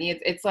it is, Whitney.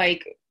 It's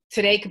like,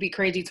 today could be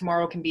crazy,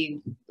 tomorrow can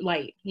be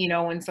light,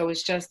 and so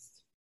it's just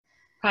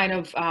kind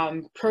of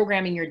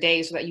programming your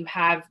day so that you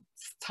have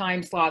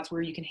time slots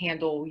where you can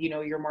handle,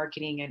 your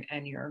marketing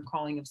and your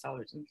calling of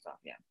sellers and stuff.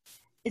 Yeah.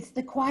 It's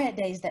the quiet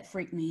days that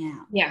freak me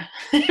out. Yeah.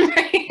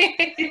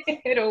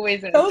 It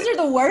always is. Those are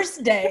the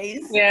worst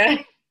days. Yeah.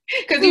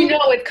 Because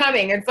it's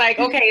coming. It's like,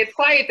 okay, it's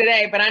quiet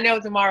today, but I know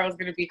tomorrow's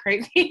going to be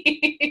crazy.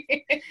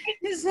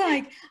 It's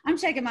like, I'm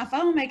checking my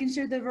phone, making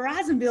sure the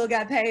Verizon bill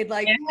got paid.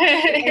 Like,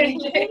 Yeah. are you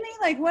kidding me?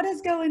 Like, what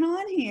is going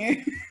on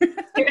here?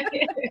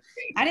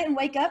 I didn't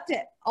wake up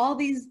to all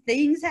these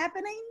things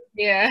happening.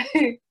 Yeah.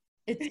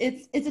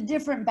 It's a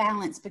different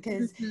balance,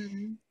 because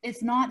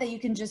it's not that you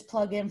can just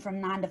plug in from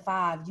 9 to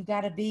 5. You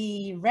got to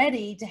be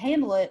ready to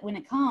handle it when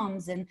it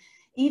comes. And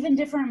even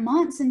different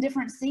months and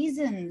different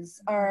seasons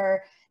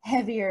are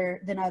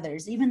heavier than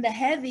others. Even the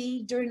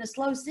heavy during a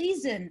slow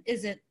season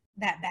isn't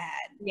that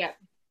bad. Yeah.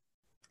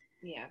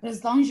 Yeah. But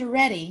as long as you're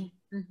ready,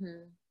 you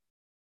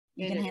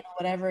It can is. handle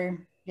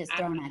whatever gets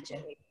thrown at you.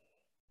 Absolutely.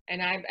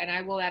 And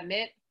I will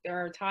admit, there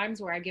are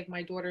times where I give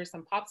my daughter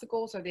some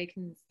popsicles so they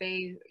can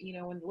stay,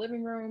 in the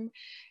living room,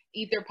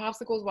 eat their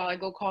popsicles while I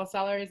go call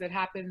sellers. It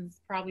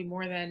happens probably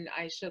more than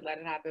I should let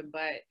it happen,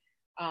 but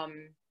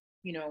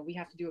we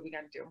have to do what we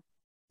got to do.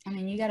 I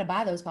mean, you got to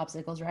buy those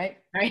popsicles, right?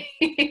 Right.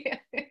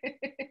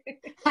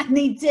 I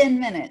need 10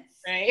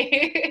 minutes.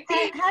 Right.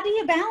 How do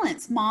you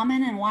balance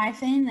momming and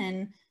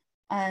wifing?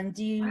 And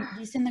do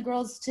you send the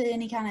girls to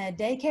any kind of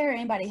daycare?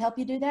 Anybody help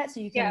you do that so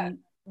you can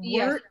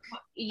work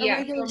a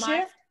regular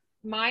shift?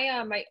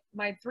 My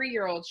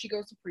 3-year-old, she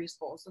goes to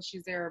preschool, so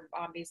she's there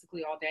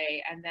basically all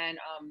day. And then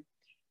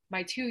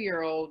my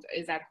 2-year-old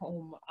is at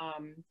home.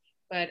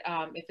 But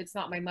if it's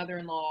not my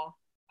mother-in-law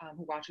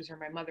who watches her,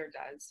 my mother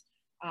does.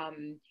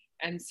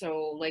 And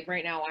so like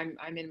right now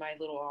I'm in my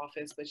little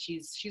office, but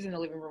she's in the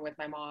living room with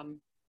my mom.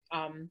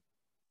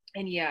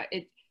 And yeah,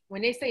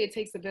 when they say it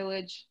takes a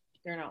village,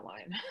 they're not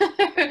lying.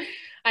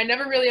 I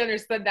never really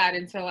understood that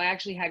until I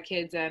actually had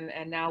kids, and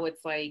now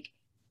it's like,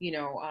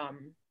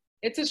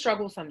 it's a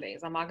struggle some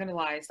days. I'm not gonna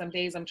lie. Some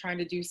days I'm trying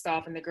to do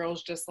stuff and the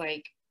girls just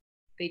like,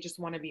 they just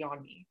want to be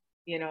on me,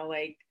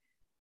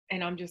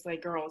 and I'm just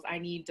like, girls, I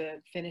need to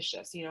finish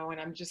this, and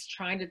I'm just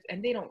trying to,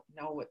 and they don't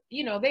know what,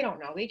 they don't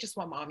know. They just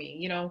want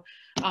mommy,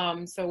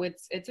 so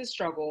it's a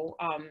struggle.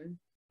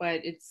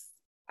 But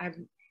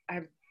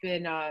I've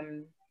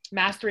been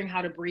mastering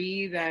how to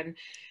breathe and,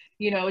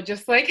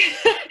 just like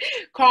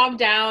calm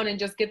down and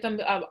just get them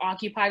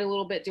occupied a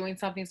little bit doing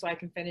something so I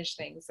can finish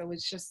things. So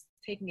it's just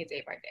taking it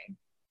day by day.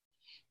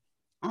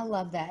 I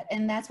love that.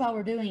 And that's why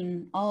we're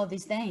doing all of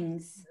these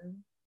things,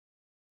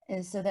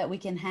 is so that we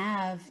can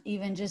have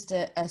even just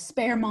a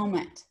spare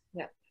moment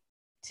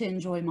to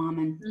enjoy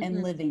momming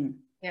and living.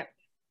 Yep.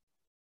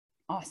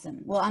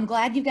 Awesome. Well, I'm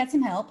glad you got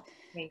some help.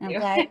 Thank you.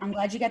 I'm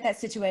glad you got that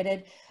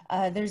situated.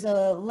 There's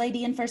a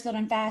lady in First Load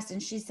and Fast,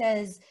 and she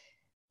says,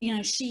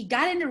 she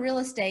got into real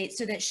estate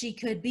so that she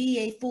could be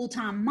a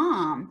full-time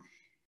mom,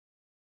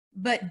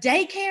 but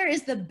daycare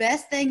is the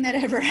best thing that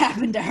ever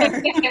happened to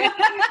her.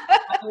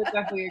 would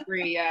definitely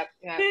agree. Yeah.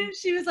 Yeah.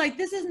 She was like,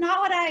 this is not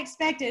what I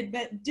expected,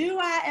 but do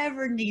I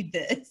ever need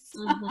this?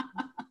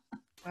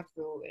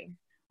 Absolutely.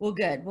 Well,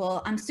 good.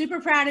 Well, I'm super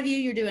proud of you.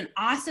 You're doing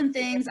awesome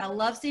things. I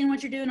love seeing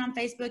what you're doing on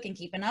Facebook and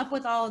keeping up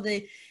with all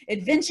the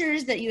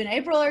adventures that you and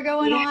April are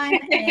going on.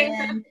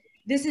 And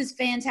this is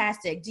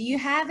fantastic. Do you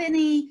have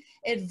any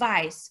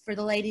advice for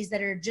the ladies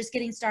that are just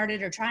getting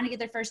started or trying to get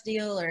their first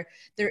deal, or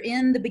they're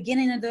in the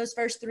beginning of those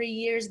first 3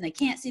 years and they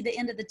can't see the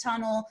end of the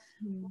tunnel?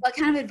 What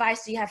kind of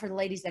advice do you have for the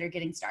ladies that are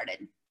getting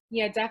started?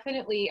 Yeah,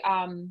 definitely.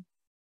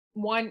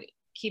 One,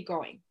 keep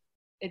going.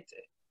 It's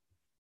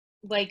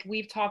like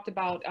we've talked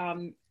about,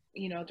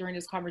 you know, during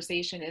this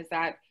conversation, is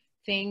that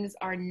things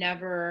are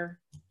never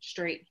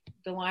straight.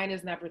 The line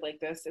is never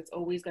like this. It's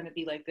always going to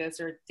be like this.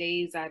 Or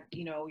days that,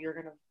 you know, you're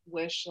going to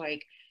wish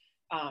like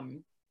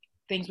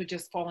things would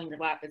just fall in your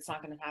lap. It's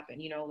not going to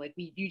happen. You know, like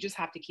you just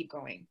have to keep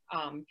going.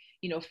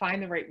 You know,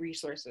 find the right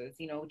resources,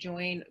 you know,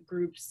 join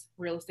groups,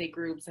 real estate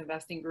groups,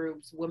 investing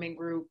groups, women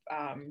group,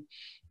 and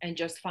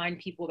just find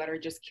people that are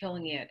just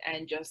killing it,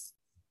 and just,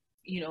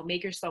 you know,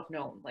 make yourself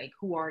known. Like,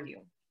 who are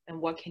you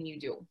and what can you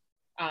do?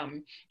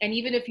 And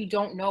even if you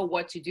don't know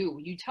what to do,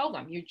 you tell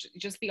them, you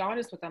just be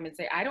honest with them and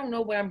say, I don't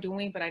know what I'm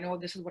doing, but I know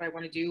this is what I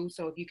want to do.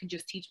 So if you can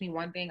just teach me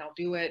one thing, I'll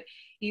do it.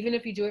 Even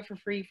if you do it for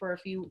free for a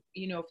few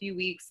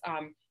weeks,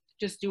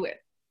 just do it.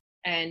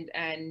 And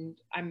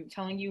I'm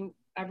telling you,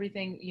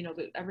 everything, you know,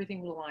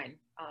 everything will align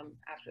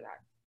after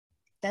that.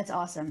 That's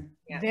awesome.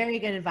 Yeah. Very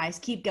good advice.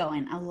 Keep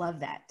going. I love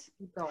that.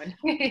 Keep going.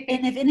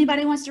 And if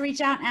anybody wants to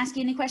reach out and ask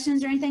you any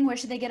questions or anything, where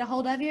should they get a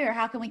hold of you, or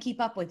how can we keep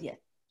up with you?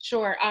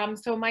 Sure.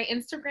 So my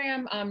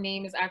Instagram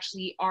name is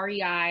actually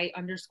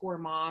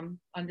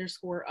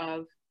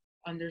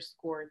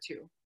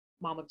REI_mom_of_2,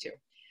 mom of two.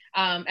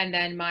 And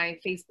then my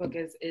Facebook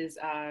is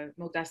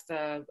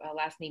Modesta,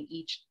 last name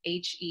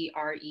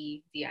Heredia.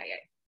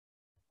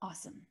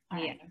 Awesome. All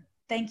right. Yeah.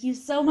 Thank you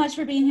so much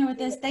for being here with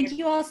us. Thank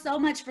you all so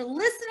much for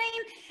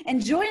listening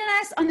and joining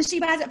us on the She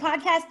Buys It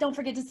podcast. Don't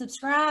forget to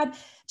subscribe.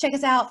 Check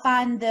us out.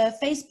 Find the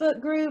Facebook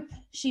group,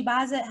 She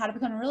Buys It, How to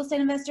Become a Real Estate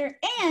Investor.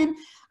 And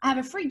I have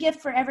a free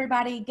gift for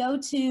everybody. Go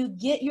to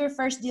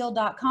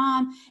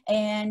getyourfirstdeal.com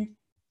and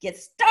get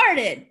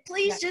started.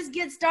 Please just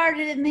get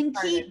started and then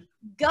keep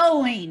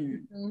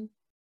going.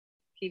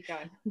 Keep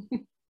going.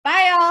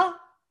 Bye, y'all.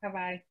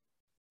 Bye-bye.